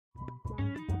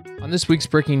This week's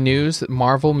breaking news,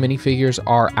 Marvel minifigures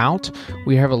are out.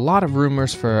 We have a lot of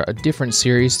rumors for a different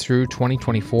series through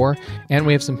 2024, and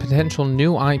we have some potential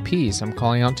new IPs. I'm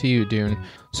calling out to you, Dune.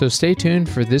 So stay tuned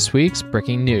for this week's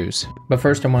breaking news. But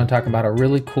first I want to talk about a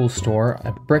really cool store,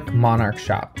 a Brick Monarch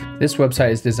shop. This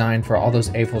website is designed for all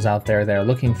those AFOLs out there that are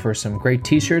looking for some great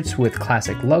t-shirts with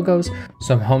classic logos,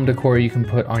 some home decor you can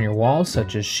put on your walls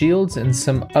such as shields, and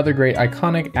some other great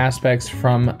iconic aspects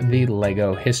from the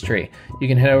LEGO history. You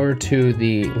can head over to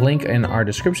the link in our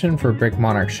description for Brick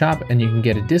Monarch shop and you can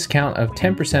get a discount of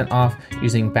 10% off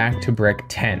using Back to Brick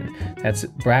 10. That's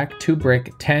Back to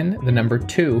Brick 10, the number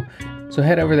 2. So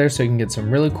head over there so you can get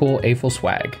some really cool AFOL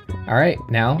swag. All right,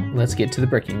 now let's get to the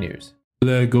breaking news.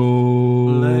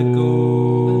 Lego.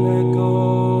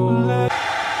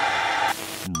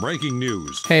 Breaking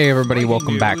news. Hey everybody,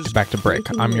 welcome back to Brick.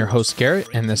 I'm your host Garrett,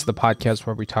 and this is the podcast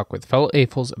where we talk with fellow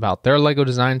AFOLs about their LEGO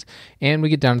designs, and we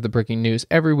get down to the breaking news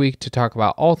every week to talk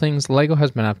about all things LEGO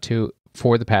has been up to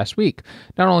for the past week.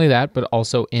 Not only that, but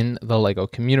also in the LEGO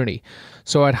community.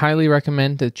 So I'd highly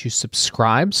recommend that you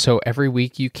subscribe so every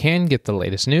week you can get the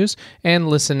latest news and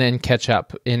listen and catch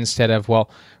up instead of,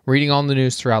 reading all the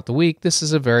news throughout the week. This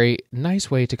is a very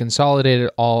nice way to consolidate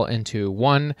it all into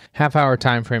one half-hour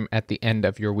time frame at the end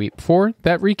of your week for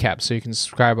that recap. So you can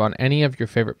subscribe on any of your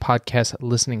favorite podcast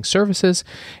listening services.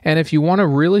 And if you want to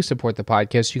really support the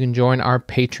podcast, you can join our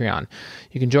Patreon.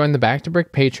 You can join the Back to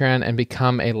Brick Patreon and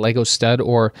become a LEGO stud,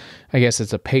 or I guess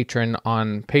it's a patron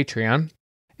on Patreon.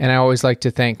 And I always like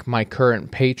to thank my current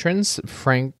patrons,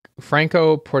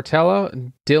 Franco,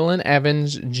 Portelli, Dylan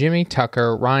Evans, Jimmy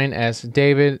Tucker, Ryan S.,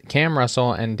 David, Cam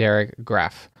Russell, and Derek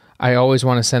Graeff. I always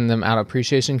want to send them out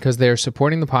appreciation because they're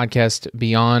supporting the podcast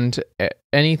beyond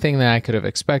anything that I could have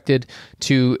expected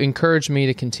to encourage me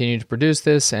to continue to produce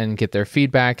this and get their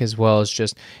feedback, as well as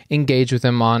just engage with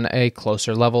them on a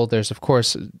closer level. There's, of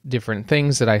course, different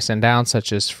things that I send out,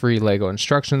 such as free LEGO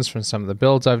instructions from some of the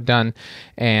builds I've done,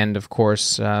 and, of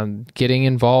course, getting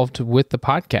involved with the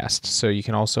podcast. So you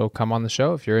can also come on the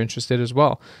show if you're interested as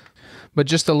well. But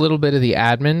just a little bit of the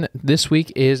admin. This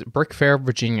week is Brick Fair,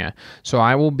 Virginia. So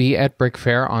I will be at Brick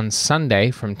Fair on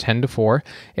Sunday from 10 to 4.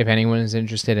 If anyone is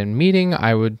interested in meeting,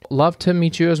 I would love to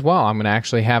meet you as well. I'm going to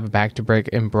actually have a Back to Brick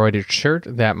embroidered shirt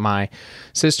that my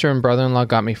sister and brother-in-law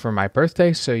got me for my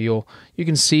birthday. So you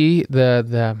can see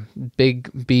the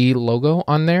big B logo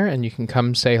on there, and you can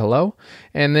come say hello.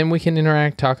 And then we can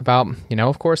interact, talk about,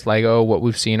 of course, LEGO, what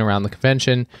we've seen around the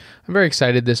convention. I'm very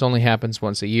excited. This only happens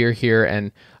once a year here,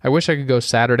 and I wish I could go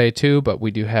Saturday too, but we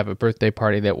do have a birthday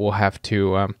party that we'll have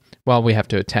to, we have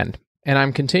to attend. And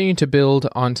I'm continuing to build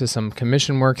onto some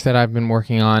commission work that I've been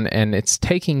working on, and it's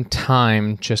taking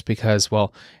time just because,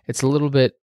 it's a little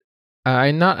bit,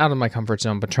 I'm not out of my comfort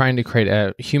zone, but trying to create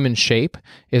a human shape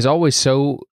is always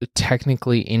so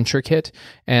technically intricate,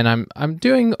 and I'm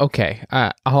doing okay.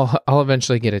 I'll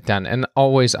eventually get it done, and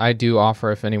always I do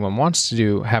offer if anyone wants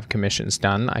to have commissions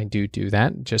done. I do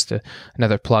that. Just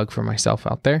another plug for myself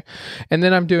out there. And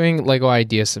then I'm doing LEGO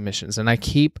idea submissions, and I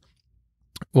keep.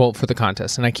 For the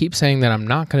contest. And I keep saying that I'm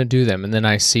not going to do them. And then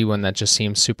I see one that just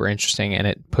seems super interesting and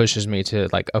it pushes me to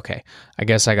okay, I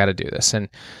guess I got to do this. And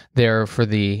they're for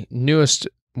the newest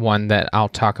one that I'll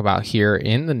talk about here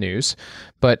in the news.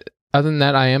 But other than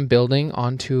that, I am building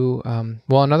onto,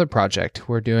 another project.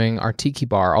 We're doing our tiki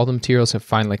bar. All the materials have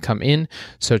finally come in.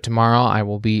 So tomorrow I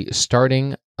will be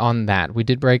starting on that. We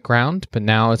did break ground, but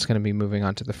now it's going to be moving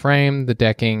on to the frame, the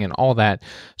decking, and all that.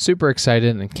 Super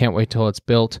excited and can't wait till it's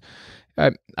built.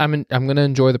 I'm going to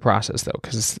enjoy the process, though,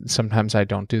 because sometimes I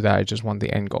don't do that. I just want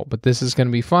the end goal. But this is going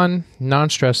to be fun,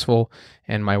 non-stressful,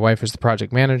 and my wife is the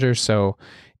project manager, so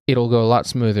it'll go a lot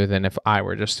smoother than if I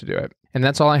were just to do it. And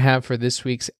that's all I have for this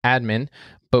week's admin.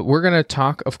 But we're going to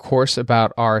talk, of course,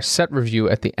 about our set review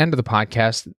at the end of the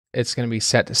podcast. It's going to be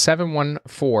set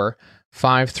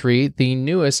 71453, the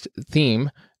newest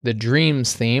theme, the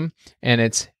Dreams theme, and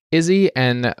it's Izzie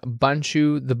and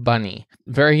Bunchu the Bunny.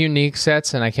 Very unique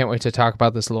sets, and I can't wait to talk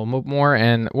about this a little more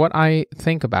and what I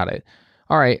think about it.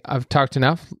 All right, I've talked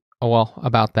enough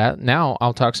about that. Now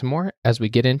I'll talk some more as we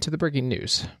get into the breaking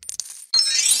news.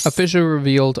 Officially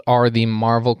revealed are the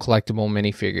Marvel Collectible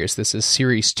Minifigures. This is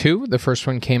Series 2. The first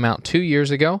one came out 2 years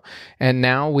ago, and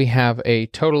now we have a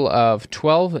total of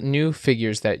 12 new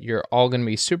figures that you're all going to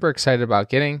be super excited about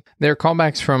getting. They're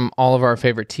callbacks from all of our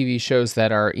favorite TV shows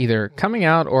that are either coming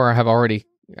out or have already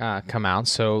come out.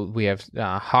 So we have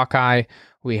Hawkeye,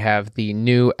 we have the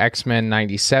new X-Men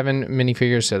 97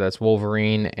 minifigures, so that's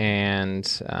Wolverine and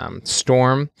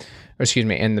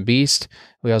and the Beast.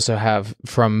 We also have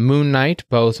from Moon Knight,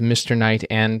 both Mr. Knight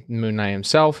and Moon Knight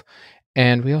himself.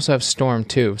 And we also have Storm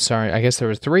too. Sorry, I guess there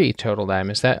were 3 total that I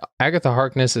missed. That Agatha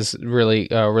Harkness is really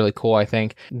cool, I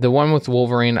think. The one with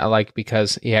Wolverine I like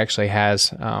because he actually has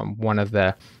one of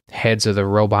the heads of the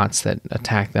robots that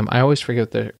attack them. I always forget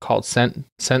what they're called.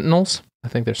 Sentinels? I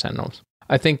think they're Sentinels.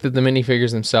 I think that the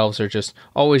minifigures themselves are just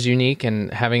always unique,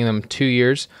 and having them 2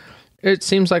 years, it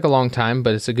seems like a long time,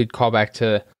 but it's a good callback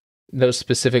to those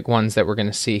specific ones that we're going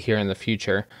to see here in the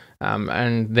future.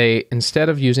 And they, instead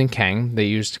of using Kang, they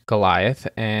used Goliath.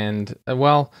 And,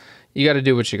 well, you got to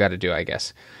do what you got to do, I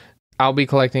guess. I'll be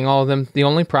collecting all of them. The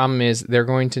only problem is they're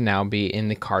going to now be in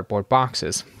the cardboard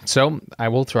boxes. So I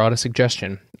will throw out a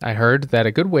suggestion. I heard that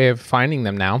a good way of finding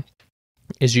them now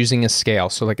is using a scale,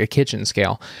 so like a kitchen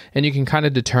scale. And you can kind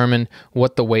of determine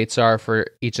what the weights are for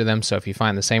each of them. So if you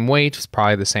find the same weight, it's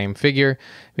probably the same figure,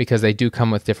 because they do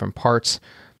come with different parts.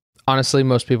 Honestly,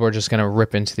 most people are just going to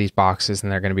rip into these boxes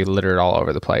and they're going to be littered all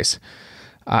over the place.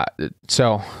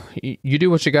 So you do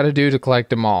what you got to do to collect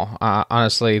them all.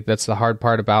 Honestly, that's the hard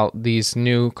part about these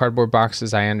new cardboard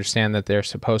boxes. I understand that they're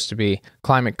supposed to be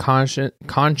climate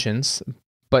conscious,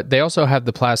 but they also have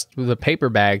the paper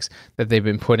bags that they've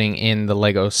been putting in the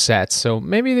Lego sets. So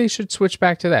maybe they should switch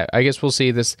back to that. I guess we'll see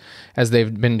this as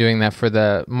they've been doing that for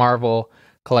the Marvel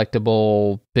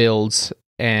collectible builds,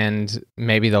 and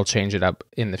maybe they'll change it up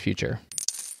in the future.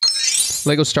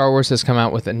 Lego Star Wars has come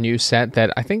out with a new set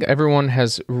that I think everyone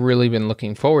has really been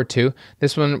looking forward to.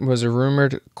 This one was a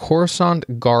rumored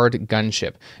Coruscant Guard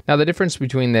gunship. Now, the difference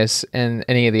between this and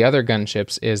any of the other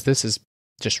gunships is this is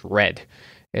just red.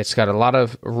 It's got a lot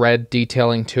of red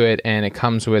detailing to it, and it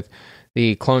comes with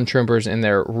the clone troopers in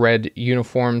their red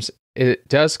uniforms. It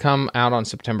does come out on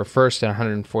September 1st at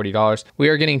 $140. We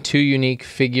are getting 2 unique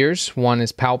figures. One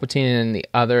is Palpatine and the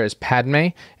other is Padme.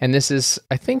 And this is,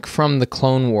 I think, from the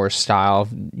Clone Wars style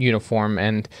of uniform.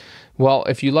 And, well,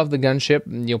 if you love the gunship,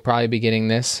 you'll probably be getting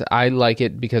this. I like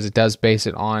it because it does base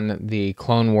it on the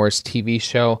Clone Wars TV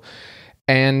show.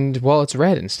 And, well, it's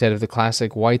red instead of the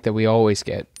classic white that we always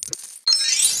get.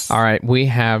 All right, we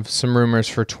have some rumors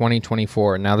for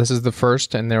 2024. Now, this is the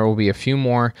first, and there will be a few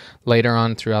more later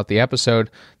on throughout the episode.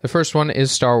 The first one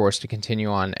is Star Wars to continue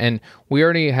on, and we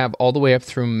already have all the way up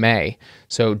through May.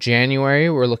 So January,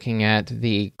 we're looking at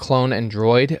the Clone and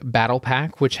Droid Battle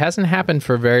Pack, which hasn't happened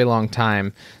for a very long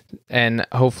time, and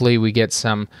hopefully we get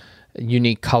some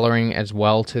unique coloring as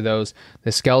well to those.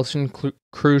 The Skeleton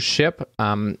Crew ship,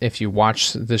 if you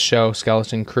watch the show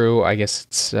Skeleton Crew, I guess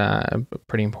it's a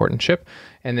pretty important ship.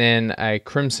 And then a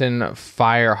Crimson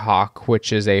Firehawk,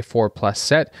 which is a 4+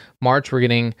 set. March, we're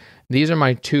getting, these are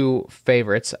my 2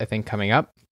 favorites, I think, coming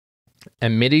up. A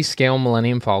midi-scale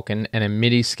Millennium Falcon and a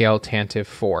midi-scale Tantive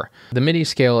 4. The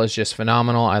midi-scale is just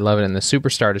phenomenal. I love it in the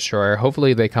Superstar Destroyer.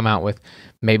 Hopefully they come out with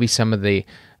maybe some of the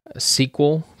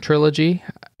sequel trilogy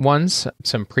ones,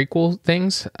 some prequel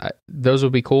things. Those will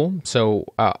be cool, so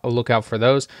I'll look out for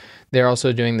those. They're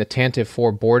also doing the Tantive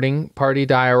 4 boarding party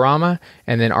diorama,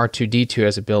 and then R2-D2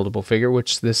 as a buildable figure,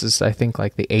 which this is, I think,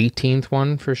 like the 18th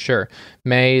one for sure.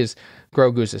 May is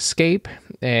Grogu's Escape,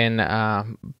 and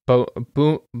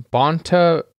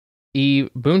Bunta Eve,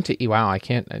 wow,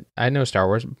 I know Star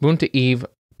Wars. Bunta Eve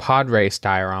Pod Race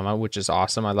diorama, which is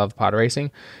awesome. I love pod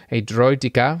racing. A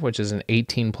Droideka, which is an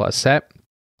 18+ set.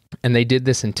 And they did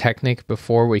this in Technic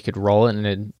before we could roll it and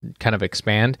it kind of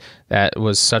expand. That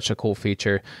was such a cool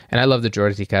feature. And I love the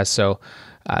Droideka, so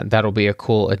that'll be a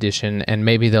cool addition. And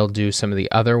maybe they'll do some of the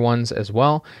other ones as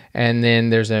well. And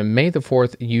then there's a May the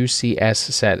 4th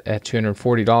UCS set at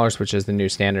 $240, which is the new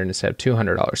standard instead of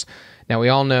 $200. Now, we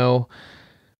all know,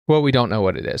 well, we don't know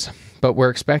what it is, but we're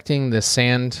expecting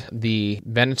the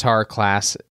Venator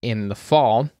class in the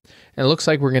fall. And it looks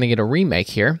like we're going to get a remake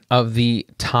here of the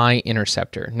TIE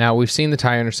Interceptor. Now, we've seen the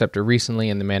TIE Interceptor recently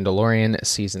in The Mandalorian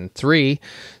Season 3,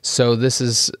 so this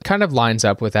is kind of lines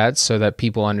up with that so that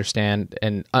people understand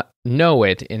and know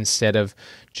it instead of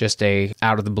just a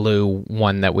out-of-the-blue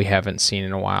one that we haven't seen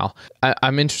in a while.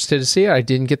 I'm interested to see it. I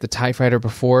didn't get the TIE Fighter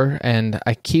before, and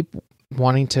I keep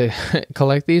wanting to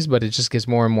collect these, but it just gets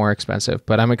more and more expensive.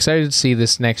 But I'm excited to see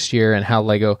this next year and how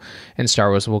Lego and Star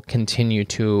Wars will continue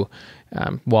to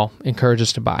encourage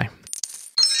us to buy.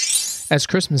 As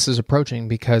Christmas is approaching,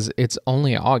 because it's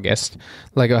only August,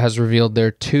 Lego has revealed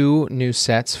their 2 new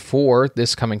sets for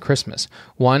this coming Christmas.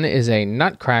 One is a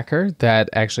Nutcracker that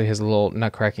actually has a little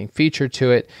nutcracking feature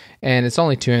to it, and it's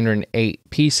only 208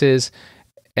 pieces.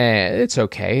 It's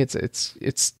okay.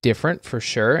 It's different for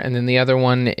sure. And then the other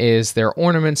one is their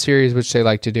ornament series, which they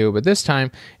like to do. But this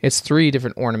time, it's 3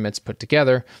 different ornaments put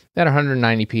together at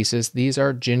 190 pieces. These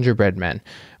are gingerbread men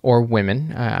or women,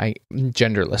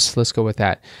 genderless. Let's go with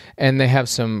that. And they have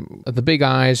some of the big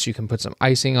eyes. You can put some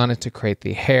icing on it to create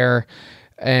the hair.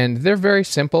 And they're very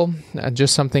simple,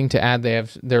 just something to add. They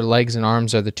have their legs and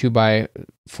arms are the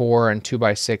 2x4 and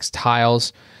 2x6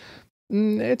 tiles.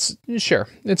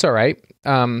 It's all right.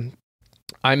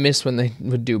 I miss when they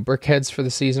would do brickheads for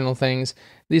the seasonal things.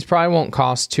 These probably won't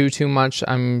cost too much.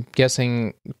 I'm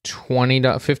guessing $15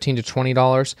 to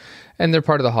 $20, and they're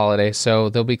part of the holiday, so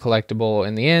they'll be collectible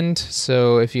in the end.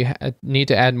 So if you need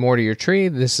to add more to your tree,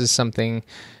 this is something,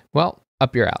 well,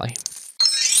 up your alley.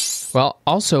 Well,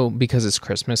 also because it's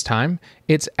Christmas time,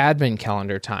 it's Advent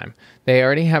calendar time. They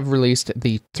already have released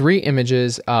the 3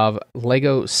 images of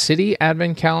Lego City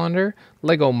Advent Calendar,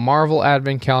 Lego Marvel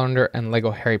Advent Calendar, and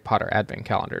Lego Harry Potter Advent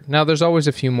Calendar. Now, there's always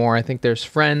a few more. I think there's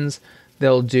Friends.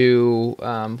 They'll do,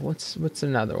 what's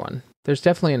another one? There's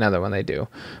definitely another one they do.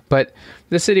 But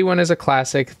the City one is a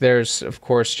classic. There's, of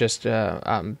course, just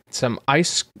some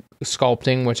ice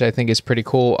sculpting, which I think is pretty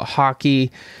cool. Hockey,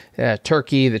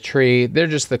 turkey, the tree. They're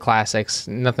just the classics.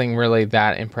 Nothing really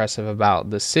that impressive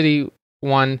about the City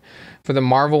one. For the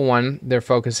Marvel one, they're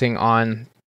focusing on,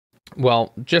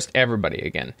 well, just everybody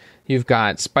again. You've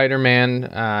got Spider-Man,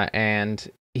 and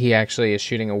he actually is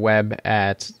shooting a web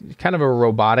at kind of a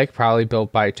robotic, probably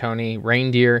built by Tony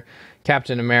Reindeer.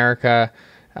 Captain America.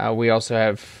 We also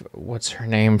have, what's her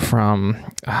name from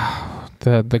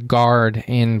the guard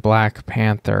in Black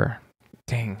Panther.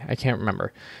 Dang, I can't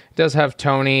remember. It does have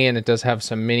Tony, and it does have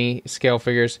some mini scale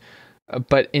figures.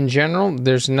 But in general,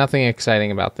 there's nothing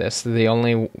exciting about this. The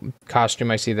only costume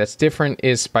I see that's different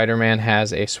is Spider-Man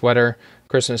has a sweater,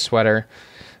 Christmas sweater.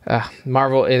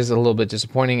 Marvel is a little bit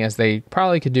disappointing, as they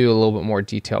probably could do a little bit more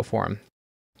detail for him.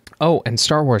 Oh, and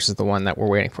Star Wars is the one that we're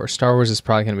waiting for. Star Wars is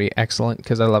probably going to be excellent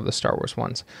because I love the Star Wars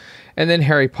ones. And then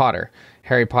Harry Potter.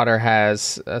 Harry Potter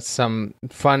has some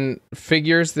fun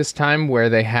figures this time where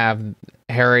they have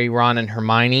Harry, Ron, and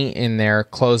Hermione in their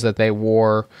clothes that they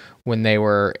wore when they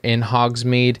were in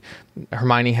Hogsmeade.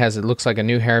 Hermione has, it looks like a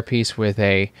new hairpiece with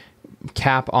a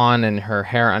cap on and her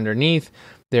hair underneath.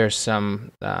 There's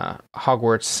some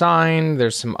Hogwarts sign.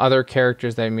 There's some other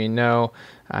characters that you may know.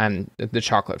 The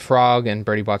Chocolate Frog and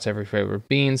Bertie Bott's Every Favorite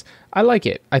Beans. I like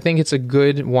it. I think it's a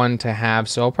good one to have.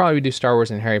 So I'll probably do Star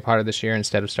Wars and Harry Potter this year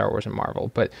instead of Star Wars and Marvel.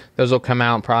 But those will come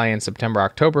out probably in September,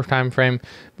 October timeframe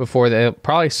before they'll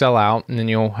probably sell out. And then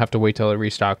you'll have to wait till they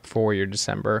restock for your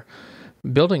December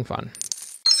building fun.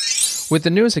 With the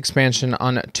newest expansion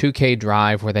on 2K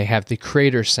Drive, where they have the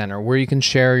Creator Center, where you can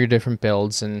share your different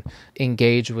builds and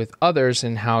engage with others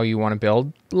in how you want to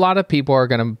build, a lot of people are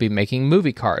going to be making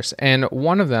movie cars. And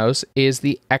one of those is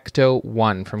the Ecto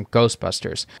 1 from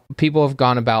Ghostbusters. People have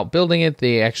gone about building it.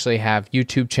 They actually have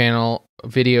YouTube channel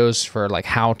videos for like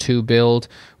how to build,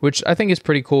 which I think is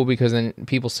pretty cool because then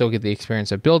people still get the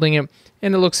experience of building it,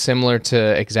 and it looks similar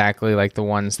to exactly like the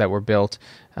ones that were built.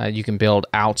 You can build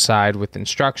outside with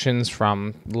instructions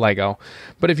from Lego.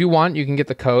 But if you want, you can get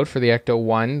the code for the Ecto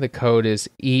 1. The code is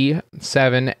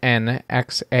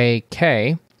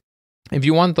E7NXAK. If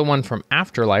you want the one from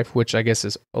Afterlife, which I guess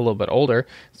is a little bit older,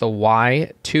 it's the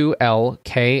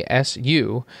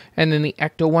Y2LKSU, and then the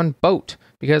Ecto 1 boat,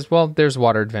 because, well, there's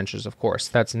water adventures, of course.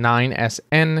 That's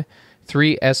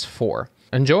 9SN3S4.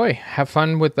 Enjoy, have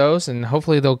fun with those, and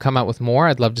hopefully they'll come out with more.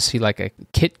 I'd love to see like a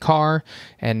kit car,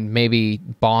 and maybe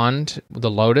Bond, the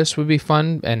Lotus would be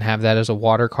fun, and have that as a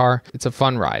water car. It's a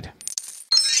fun ride.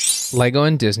 Lego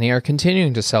and Disney are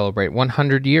continuing to celebrate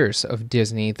 100 years of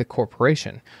Disney, the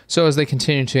corporation. So as they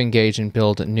continue to engage and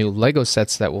build new Lego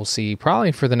sets that we'll see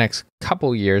probably for the next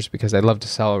couple years, because they love to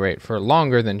celebrate for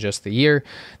longer than just the year,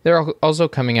 they're also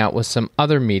coming out with some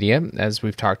other media, as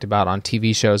we've talked about on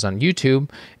TV shows on YouTube.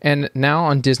 And now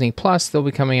on Disney Plus, they'll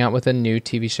be coming out with a new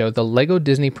TV show, The Lego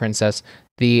Disney Princess,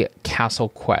 The Castle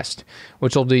Quest,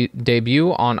 which will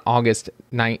debut on August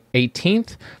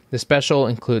 18th. The special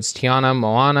includes Tiana,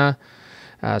 Moana,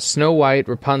 Snow White,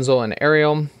 Rapunzel, and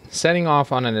Ariel setting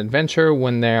off on an adventure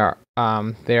when they are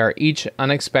each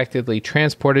unexpectedly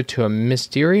transported to a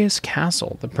mysterious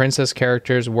castle. The princess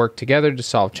characters work together to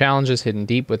solve challenges hidden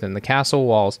deep within the castle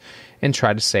walls and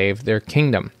try to save their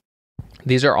kingdom.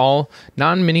 These are all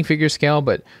non-minifigure scale,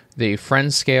 but the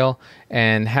friend scale,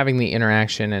 and having the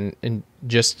interaction and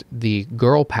just the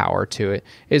girl power to it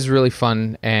is really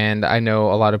fun, and I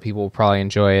know a lot of people will probably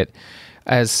enjoy it.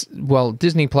 As well,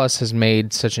 Disney Plus has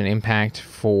made such an impact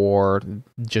for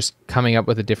just coming up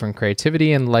with a different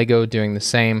creativity, and Lego doing the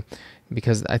same,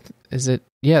 because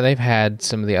they've had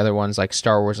some of the other ones like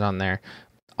Star Wars on there.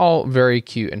 All very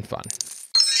cute and fun.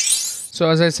 So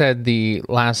as I said, the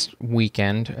last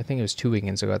weekend, I think it was 2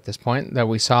 weekends ago at this point, that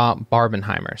we saw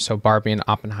Barbenheimer, so Barbie and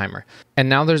Oppenheimer. And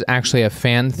now there's actually a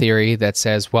fan theory that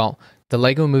says, well, the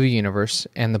Lego movie universe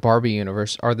and the Barbie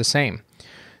universe are the same.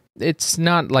 It's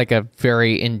not like a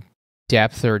very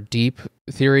in-depth or deep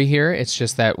theory here. It's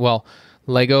just that, well,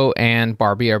 Lego and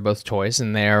Barbie are both toys,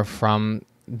 and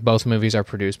both movies are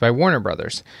produced by Warner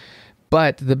Brothers.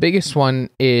 But the biggest one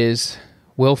is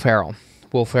Will Ferrell.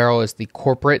 Will Ferrell is the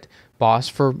corporate boss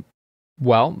for,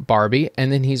 well, Barbie,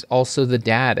 and then he's also the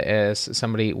dad as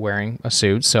somebody wearing a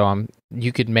suit. So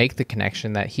you could make the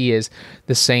connection that he is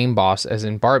the same boss as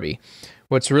in Barbie.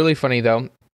 What's really funny, though,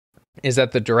 is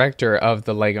that the director of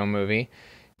the Lego movie,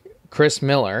 Chris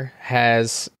Miller,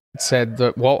 has said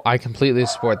that, well, I completely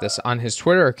support this. On his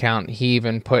Twitter account, he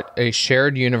even put a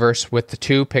shared universe with the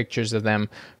two pictures of them,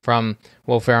 from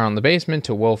Will Ferrell in the basement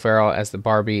to Will Ferrell as the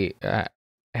Barbie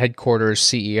headquarters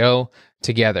CEO,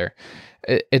 together.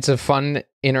 It's a fun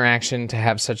interaction to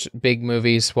have such big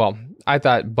movies. Well, I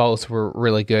thought both were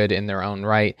really good in their own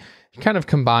right, kind of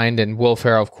combined, and Will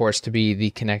Ferrell, of course, to be the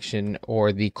connection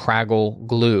or the Craggle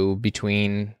glue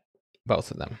between both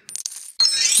of them.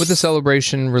 With the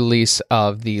celebration release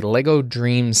of the Lego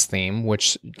Dreams theme,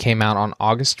 which came out on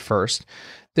August 1st,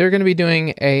 they're going to be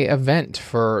doing an event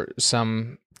for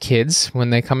some kids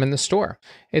when they come in the store.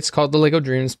 It's called the Lego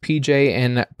Dreams PJ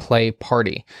and Play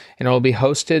Party, and it will be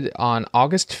hosted on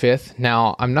August 5th.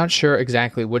 Now, I'm not sure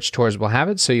exactly which stores will have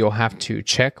it, so you'll have to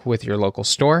check with your local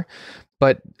store,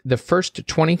 but the first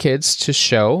 20 kids to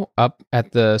show up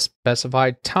at the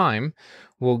specified time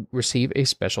will receive a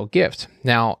special gift.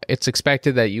 Now, it's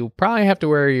expected that you probably have to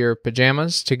wear your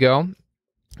pajamas to go.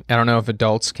 I don't know if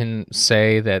adults can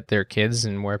say that they're kids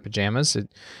and wear pajamas.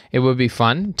 It would be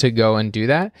fun to go and do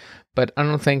that, but I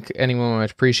don't think anyone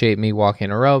would appreciate me walking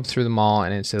in a robe through the mall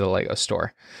and into the Lego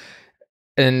store.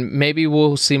 And maybe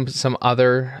we'll see some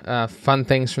other fun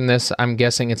things from this. I'm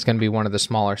guessing it's going to be one of the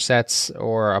smaller sets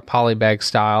or a polybag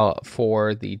style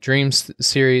for the Dreams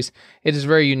series. It is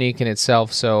very unique in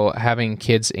itself, so having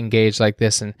kids engage like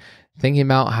this and thinking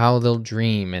about how they'll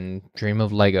dream and dream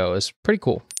of Lego is pretty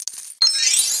cool.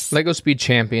 LEGO Speed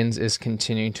Champions is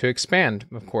continuing to expand,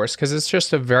 of course, because it's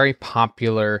just a very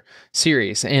popular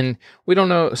series. And we don't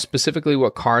know specifically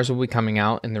what cars will be coming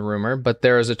out in the rumor, but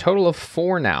there is a total of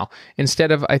 4 now.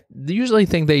 Instead of, I usually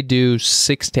think they do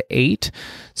 6 to 8.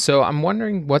 So I'm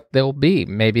wondering what they'll be.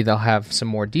 Maybe they'll have some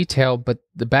more detail, but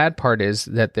the bad part is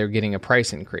that they're getting a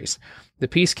price increase. The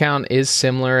piece count is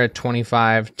similar at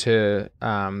 25 to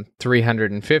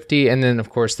 350, and then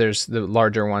of course there's the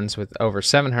larger ones with over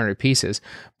 700 pieces.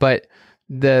 But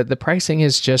the pricing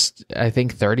is just, I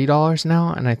think, $30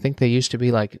 now, and I think they used to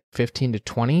be like 15 to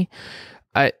 20.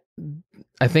 I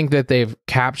think that they've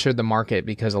captured the market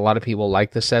because a lot of people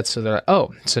like the sets, so they're like, oh,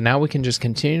 so now we can just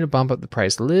continue to bump up the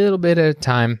price a little bit at a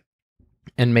time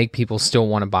and make people still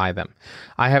want to buy them.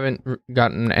 I haven't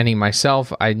gotten any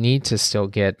myself. I need to still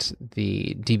get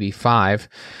the DB5,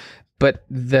 but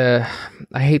I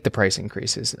hate the price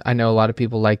increases. I know a lot of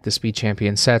people like the Speed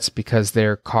Champion sets because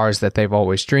they're cars that they've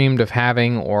always dreamed of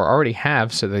having or already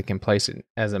have, so they can place it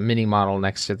as a mini model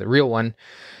next to the real one.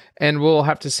 And we'll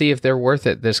have to see if they're worth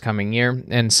it this coming year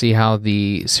and see how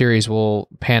the series will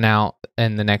pan out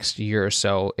in the next year or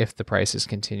so if the prices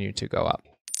continue to go up.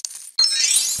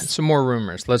 Some more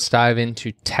rumors. Let's dive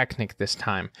into Technic this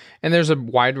time. And there's a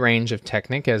wide range of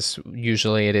Technic, as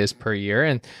usually it is per year,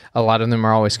 and a lot of them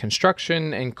are always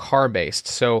construction and car-based.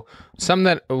 So some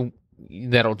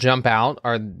that'll jump out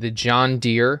are the John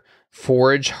Deere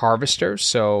Forage Harvester,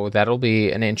 so that'll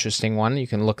be an interesting one. You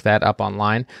can look that up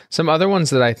online. Some other ones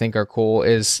that I think are cool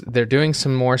is they're doing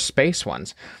some more space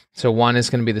ones. So one is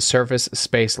going to be the Surface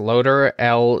Space Loader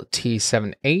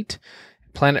LT78,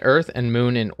 Planet Earth and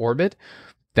Moon in Orbit.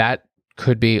 That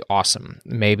could be awesome.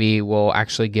 Maybe we'll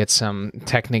actually get some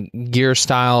Technic gear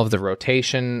style of the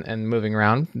rotation and moving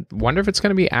around. Wonder if it's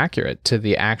going to be accurate to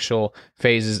the actual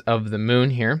phases of the moon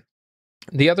here.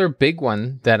 The other big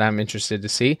one that I'm interested to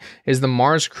see is the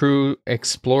Mars Crew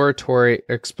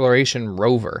Exploration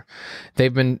Rover.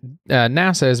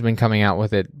 NASA has been coming out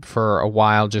with it for a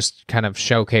while, just kind of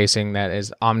showcasing that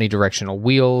as omnidirectional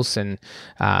wheels and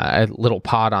little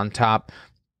pod on top.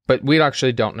 But we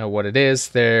actually don't know what it is.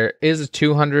 There is a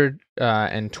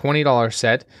 $220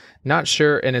 set. Not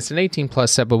sure, and it's an 18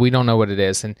 plus set, but we don't know what it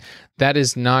is. And that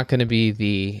is not going to be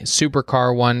the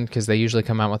supercar one because they usually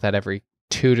come out with that every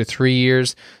 2 to 3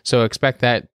 years. So expect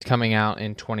that coming out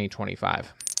in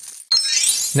 2025.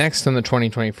 Next on the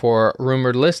 2024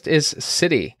 rumored list is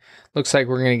City. Looks like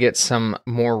we're going to get some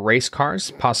more race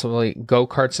cars, possibly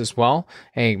go-karts as well,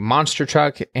 a monster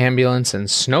truck, ambulance, and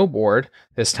snowboard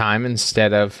this time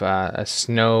instead of a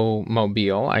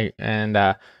snowmobile. And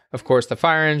of course, the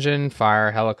fire engine,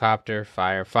 fire helicopter,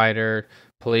 firefighter,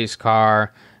 police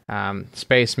car,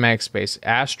 space mech, space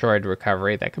asteroid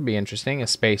recovery. That could be interesting. A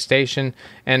space station.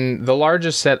 And the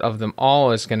largest set of them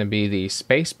all is going to be the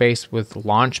space base with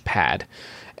launch pad.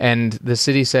 And the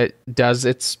City set does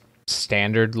its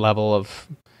standard level of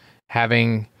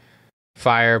having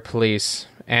fire, police,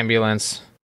 ambulance,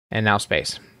 and now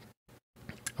space.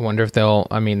 I wonder if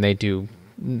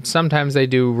sometimes they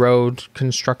do road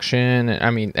construction.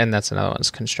 And that's another one's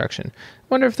construction. I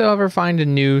wonder if they'll ever find a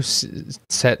new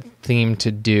set theme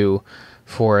to do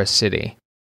for a city.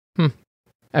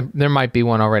 There might be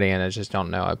one already, and I just don't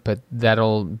know it. But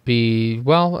that'll be,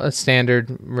 a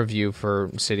standard review for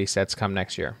city sets come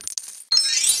next year.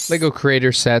 LEGO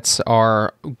Creator sets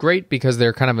are great because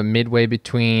they're kind of a midway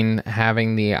between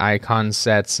having the icon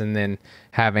sets and then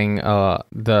having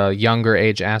the younger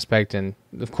age aspect and,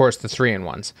 of course, the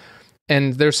 3-in-1s.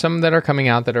 And there's some that are coming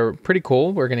out that are pretty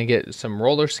cool. We're going to get some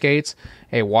roller skates,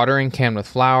 a watering can with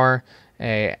flour,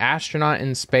 a astronaut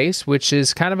in space, which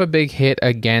is kind of a big hit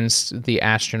against the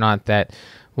astronaut that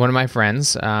one of my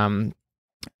friends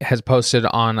has posted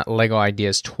on LEGO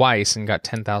Ideas twice and got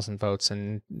 10,000 votes,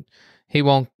 and he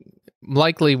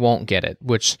likely won't get it,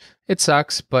 which it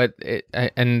sucks, but it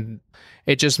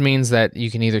just means that you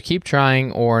can either keep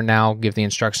trying or now give the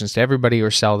instructions to everybody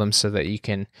or sell them so that you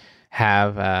can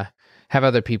have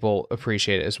other people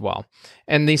appreciate it as well.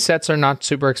 And these sets are not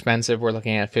super expensive. We're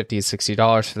looking at $50 to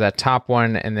 $60 for that top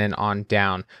one, and then on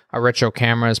down. A retro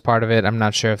camera is part of it. I'm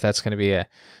not sure if that's going to be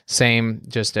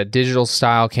just a digital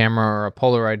style camera or a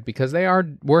Polaroid, because they are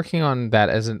working on that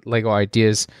as a LEGO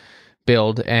Ideas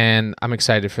build, and I'm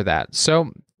excited for that.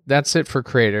 So that's it for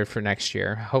Creator for next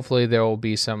year. Hopefully there will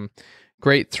be some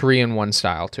great 3-in-1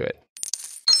 style to it.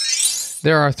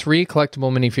 There are 3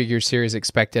 collectible minifigure series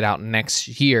expected out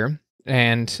next year,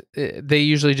 and they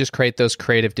usually just create those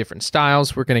creative different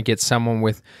styles. We're going to get someone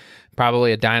with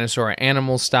probably a dinosaur or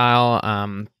animal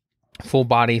style, full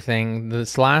body thing.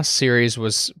 This last series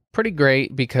was pretty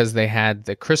great because they had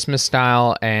the Christmas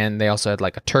style, and they also had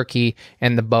like a turkey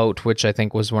and the boat, which I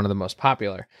think was one of the most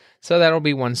popular. So that'll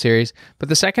be one series. But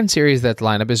the second series that's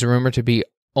lined up is rumored to be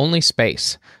only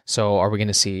space. So are we going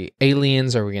to see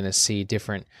aliens? Are we going to see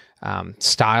different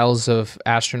styles of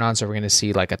astronauts? Are we going to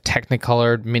see like a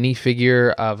Technicolored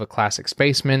minifigure of a classic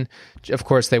spaceman? Of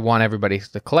course, they want everybody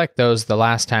to collect those. The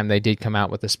last time they did come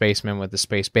out with the spaceman with the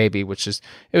space baby, it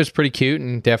was pretty cute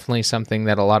and definitely something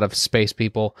that a lot of space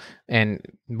people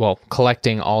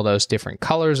collecting all those different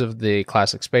colors of the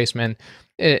classic spacemen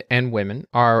and women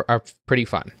are pretty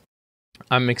fun.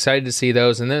 I'm excited to see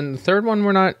those. And then the third one,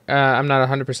 I'm not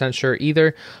 100% sure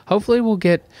either. Hopefully we'll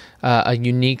get a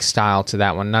unique style to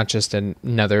that one, not just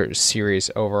another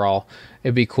series overall.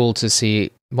 It'd be cool to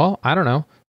see, I don't know,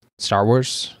 Star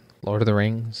Wars, Lord of the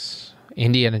Rings,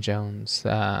 Indiana Jones,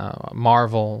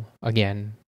 Marvel,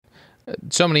 again.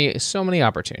 So many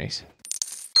opportunities.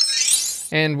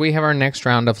 And we have our next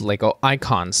round of LEGO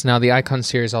Icons. Now, the Icon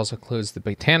series also includes the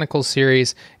Botanical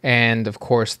series and, of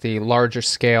course, the larger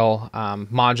scale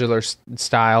modular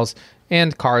styles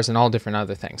and cars and all different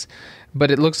other things.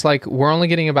 But it looks like we're only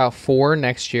getting about 4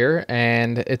 next year,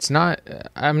 and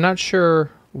I'm not sure,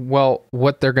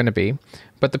 what they're going to be.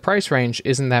 But the price range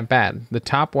isn't that bad. The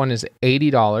top one is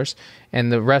 $80,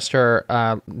 and the rest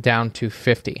are down to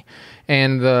 $50.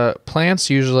 And the plants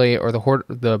usually, or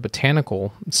the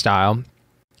botanical style,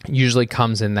 usually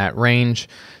comes in that range.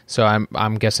 So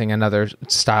I'm guessing another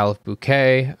style of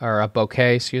bouquet, or a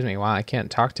bouquet, excuse me. Wow, I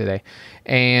can't talk today.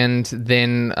 And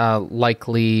then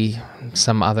likely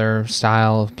some other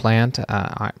style of plant.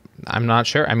 I'm not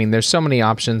sure. I mean, there's so many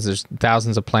options. There's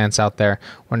thousands of plants out there.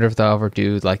 Wonder if they'll ever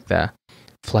do like the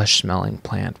flesh-smelling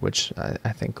plant, which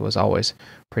I think was always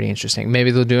pretty interesting.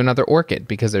 Maybe they'll do another orchid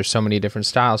because there's so many different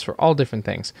styles for all different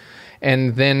things.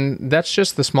 And then that's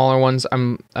just the smaller ones.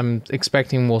 I'm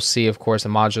expecting we'll see, of course, a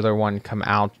modular one come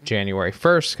out January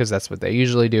 1st because that's what they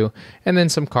usually do. And then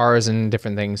some cars and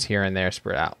different things here and there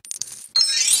spread out.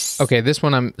 Okay, this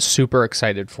one I'm super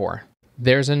excited for.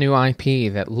 There's a new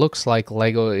IP that looks like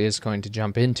LEGO is going to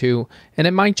jump into, and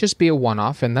it might just be a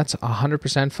one-off, and that's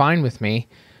 100% fine with me.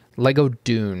 LEGO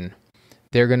Dune.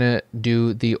 they're going to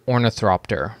do the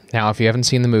Ornithopter. Now, if you haven't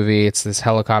seen the movie, it's this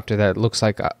helicopter that looks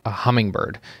like a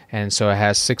hummingbird. And so it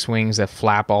has 6 wings that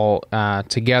flap all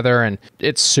together, and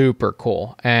it's super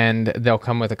cool. And they'll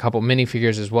come with a couple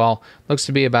minifigures as well. Looks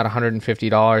to be about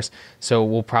 $150. So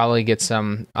we'll probably get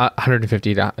some $150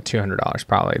 to $200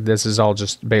 probably. This is all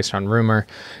just based on rumor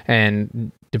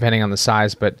and depending on the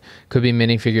size, but could be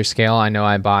minifigure scale. I know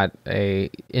I bought a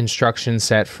instruction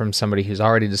set from somebody who's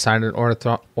already decided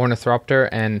Ornithopter,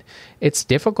 and it's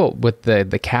difficult with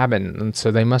the cabin, and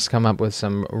so they must come up with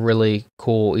some really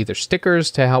cool either stickers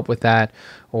to help with that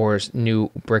or new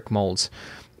brick molds.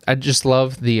 I just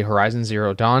love the Horizon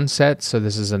Zero Dawn set, so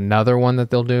this is another one that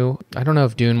they'll do. I don't know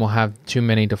if Dune will have too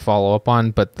many to follow up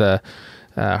on, but the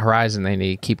Horizon they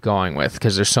need to keep going with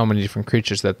because there's so many different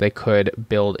creatures that they could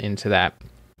build into that.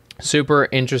 Super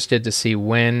interested to see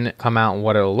when come out and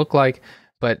what it'll look like.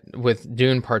 But with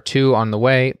Dune Part 2 on the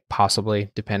way, possibly,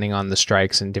 depending on the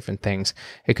strikes and different things,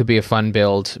 it could be a fun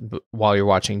build while you're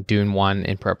watching Dune 1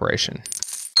 in preparation.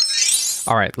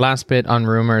 All right, last bit on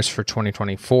rumors for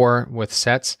 2024 with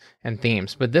sets and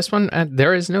themes. But this one,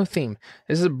 there is no theme.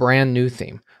 This is a brand new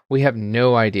theme. We have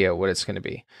no idea what it's going to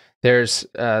be. There's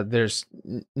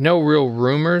no real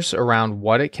rumors around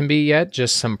what it can be yet,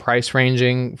 just some price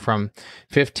ranging from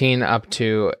 $15 up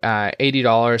to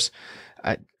 $80.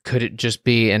 Could it just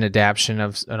be an adaptation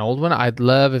of an old one? I'd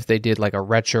love if they did like a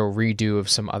retro redo of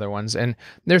some other ones. And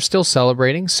they're still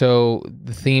celebrating, so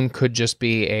the theme could just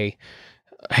be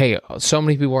hey, so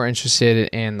many people are interested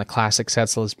in the classic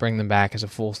sets, so let's bring them back as a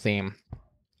full theme.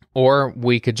 Or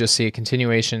we could just see a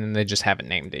continuation and they just haven't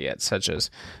named it yet, such as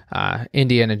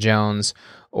Indiana Jones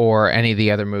or any of the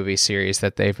other movie series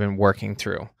that they've been working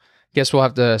through. Guess we'll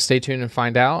have to stay tuned and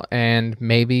find out, and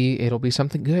maybe it'll be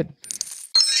something good.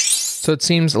 So it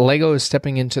seems LEGO is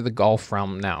stepping into the golf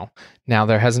realm now. Now,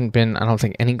 there hasn't been, I don't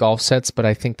think, any golf sets, but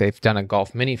I think they've done a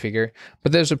golf minifigure.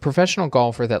 But there's a professional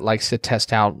golfer that likes to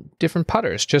test out different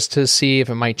putters just to see if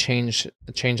it might change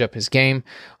up his game.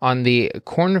 On the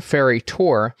Corn Ferry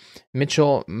Tour,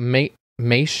 Mitchell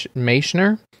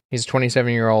Meichner, he's a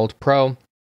 27-year-old pro,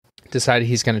 decided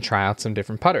he's going to try out some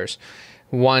different putters.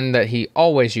 One that he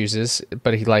always uses,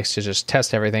 but he likes to just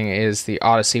test everything, is the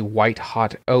Odyssey White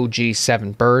Hot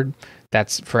OG7 Bird.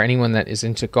 That's for anyone that is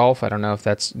into golf. I don't know if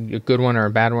that's a good one or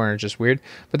a bad one or just weird,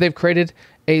 but they've created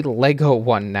a Lego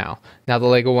one now. Now the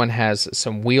Lego one has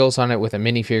some wheels on it with a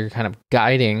minifigure kind of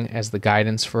guiding as the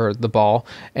guidance for the ball,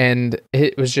 and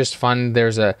it was just fun.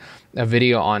 There's a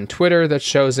video on Twitter that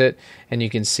shows it, and you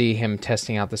can see him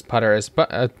testing out this putter. As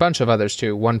a bunch of others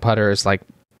too. One putter is like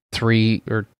 3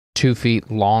 or 2 feet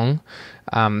long,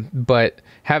 but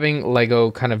having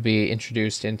Lego kind of be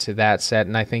introduced into that set,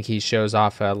 and I think he shows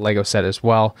off a Lego set as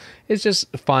well, is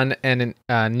just fun and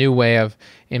a new way of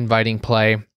inviting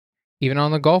play, even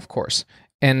on the golf course.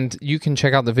 And you can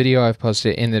check out the video I've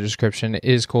posted in the description. It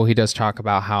is cool. He does talk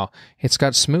about how it's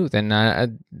got smooth and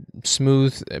a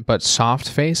smooth but soft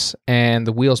face, and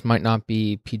the wheels might not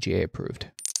be PGA approved.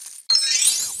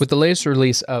 With the latest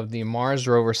release of the Mars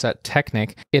rover set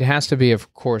Technic, it has to be,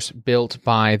 of course, built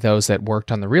by those that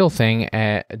worked on the real thing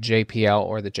at JPL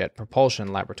or the Jet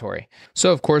Propulsion Laboratory.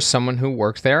 So, of course, someone who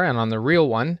worked there and on the real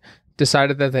one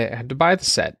decided that they had to buy the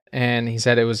set. And he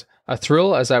said it was a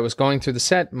thrill as I was going through the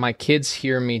set. My kids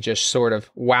hear me just sort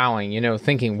of wowing,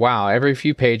 thinking, wow, every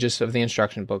few pages of the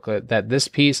instruction booklet that this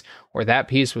piece or that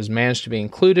piece was managed to be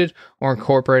included or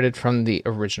incorporated from the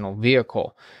original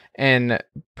vehicle. And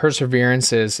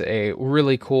Perseverance is a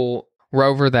really cool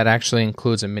rover that actually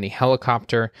includes a mini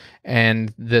helicopter.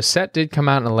 And the set did come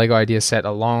out in a Lego Idea set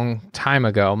a long time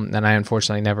ago, and I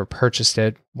unfortunately never purchased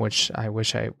it, which I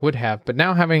wish I would have. But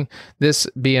now having this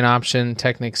be an option,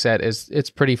 Technic set, it's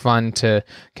pretty fun to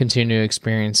continue to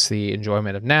experience the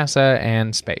enjoyment of NASA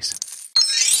and space.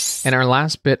 And our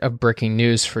last bit of breaking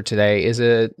news for today is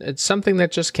it's something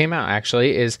that just came out,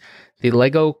 actually, is the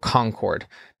Lego Concorde.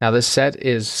 Now, this set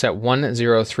is set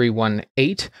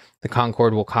 10318. The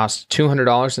Concorde will cost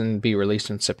 $200 and be released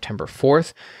on September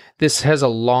 4th. This has a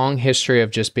long history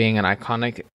of just being an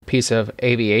iconic piece of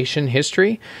aviation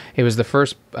history. It was the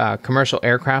first commercial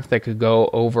aircraft that could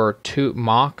go over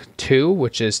Mach 2,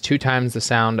 which is 2 times the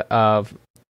sound of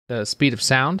the speed of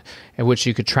sound, at which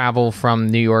you could travel from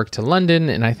New York to London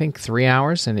in, I think, 3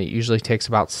 hours, and it usually takes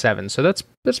about 7. So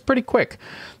that's pretty quick.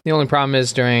 The only problem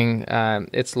is during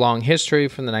its long history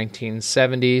from the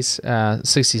 1970s,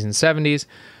 60s and 70s,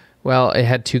 well, it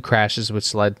had 2 crashes,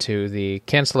 which led to the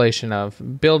cancellation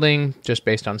of building just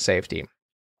based on safety.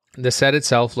 The set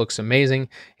itself looks amazing.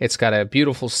 It's got a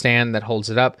beautiful stand that holds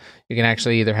it up. You can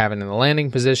actually either have it in the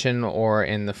landing position or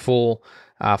in the full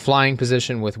flying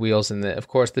position with wheels and, of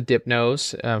course, the dip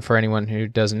nose. For anyone who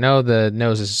doesn't know, the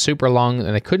nose is super long,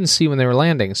 and they couldn't see when they were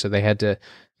landing, so they had to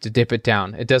dip it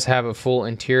down. It does have a full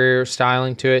interior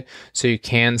styling to it, so you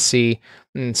can see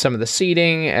some of the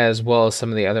seating as well as some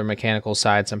of the other mechanical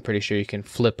sides. I'm pretty sure you can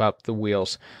flip up the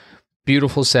wheels.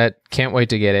 Beautiful set. Can't wait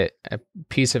to get it. A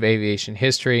piece of aviation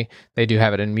history. They do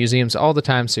have it in museums all the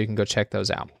time, so you can go check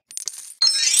those out.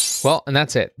 Well, and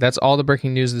that's it. That's all the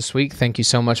breaking news this week. Thank you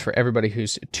so much for everybody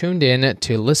who's tuned in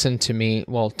to listen to me,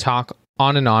 talk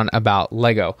on and on about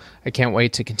Lego. I can't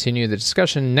wait to continue the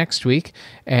discussion next week,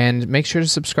 and make sure to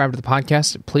subscribe to the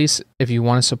podcast. Please, if you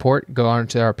want to support, go on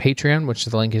to our Patreon, which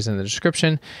the link is in the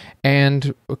description,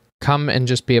 and come and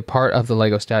just be a part of the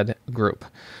Lego Stud group.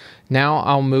 Now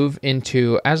I'll move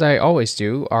into, as I always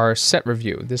do, our set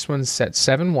review. This one's set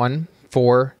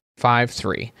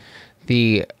 71453.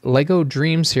 The Lego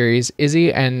Dream Series,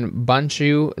 Izzie and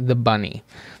Bunchu the Bunny.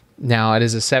 Now, it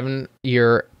is a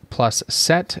 7-year plus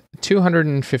set,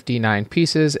 259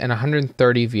 pieces, and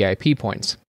 130 VIP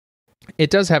points. It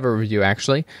does have a review,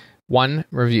 actually. 1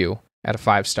 review at a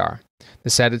 5-star. The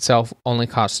set itself only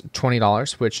costs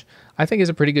 $20, which I think is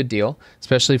a pretty good deal,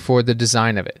 especially for the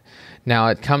design of it. Now,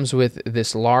 it comes with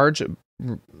this large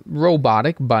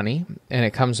robotic bunny, and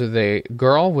it comes with a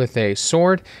girl with a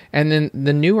sword, and then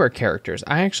the newer characters.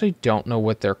 I actually don't know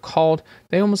what they're called.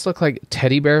 They almost look like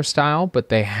teddy bear style, but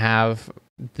they have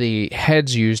the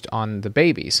heads used on the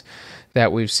babies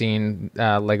that we've seen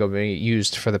Lego be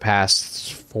used for the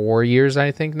past 4 years,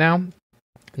 I think now.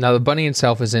 Now, the bunny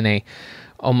itself is in a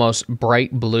almost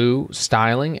bright blue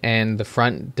styling, and the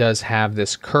front does have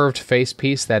this curved face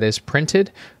piece that is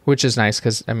printed, which is nice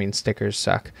because, I mean, stickers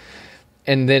suck.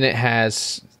 And then it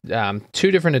has 2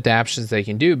 different adaptations they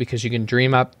can do, because you can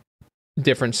dream up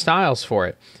different styles for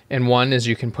it. And one is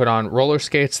you can put on roller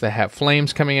skates that have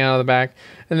flames coming out of the back,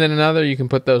 and then another you can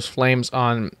put those flames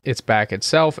on its back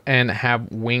itself and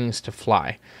have wings to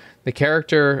fly. The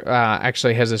character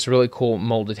actually has this really cool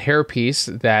molded hair piece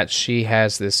that she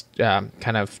has this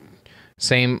kind of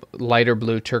same lighter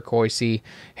blue turquoisey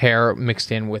hair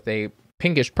mixed in with a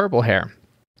pinkish purple hair.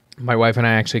 My wife and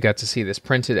I actually got to see this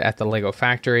printed at the Lego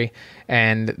factory,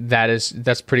 and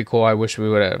that's pretty cool. I wish we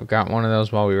would have got one of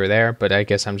those while we were there, but I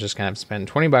guess I'm just going to have to spend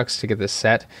 $20 to get this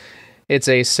set. It's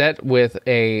a set with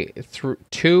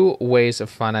 2 ways of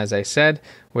fun, as I said,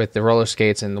 with the roller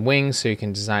skates and the wings, so you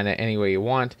can design it any way you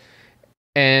want.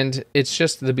 And it's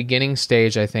just the beginning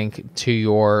stage, I think, to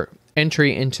your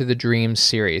entry into the Dreams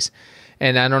series.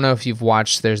 And I don't know if you've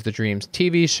watched, there's the Dreams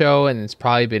TV show, and it's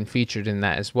probably been featured in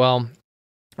that as well.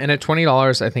 And at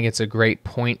 $20, I think it's a great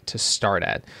point to start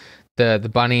at. The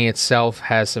bunny itself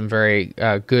has some very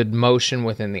good motion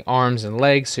within the arms and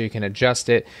legs, so you can adjust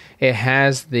it. It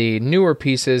has the newer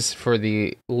pieces for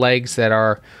the legs that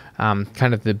are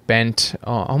kind of the bent,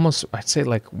 almost, I'd say,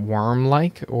 like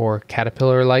worm-like or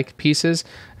caterpillar-like pieces.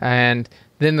 And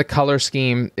then the color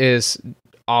scheme is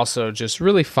also just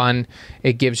really fun.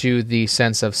 It gives you the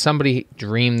sense of somebody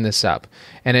dreamed this up.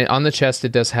 And on the chest,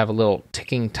 it does have a little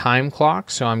ticking time clock,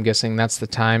 so I'm guessing that's the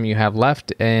time you have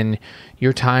left in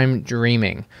your time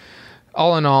dreaming.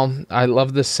 All in all, I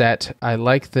love the set. I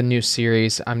like the new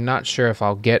series. I'm not sure if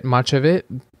I'll get much of it,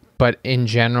 but in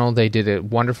general, they did a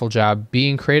wonderful job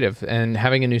being creative, and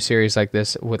having a new series like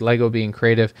this with Lego being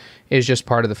creative is just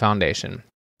part of the foundation.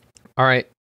 All right.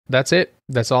 That's it.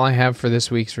 That's all I have for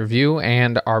this week's review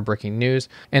and our breaking news.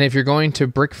 And if you're going to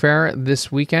Brick Fair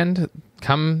this weekend,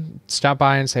 come stop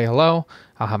by and say hello.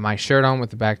 I'll have my shirt on with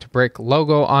the Back to Brick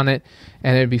logo on it.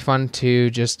 And it'd be fun to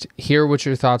just hear what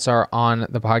your thoughts are on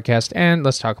the podcast, and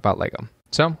let's talk about Lego.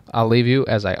 So I'll leave you,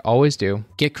 as I always do.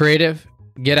 Get creative,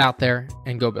 get out there,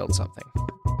 and go build something.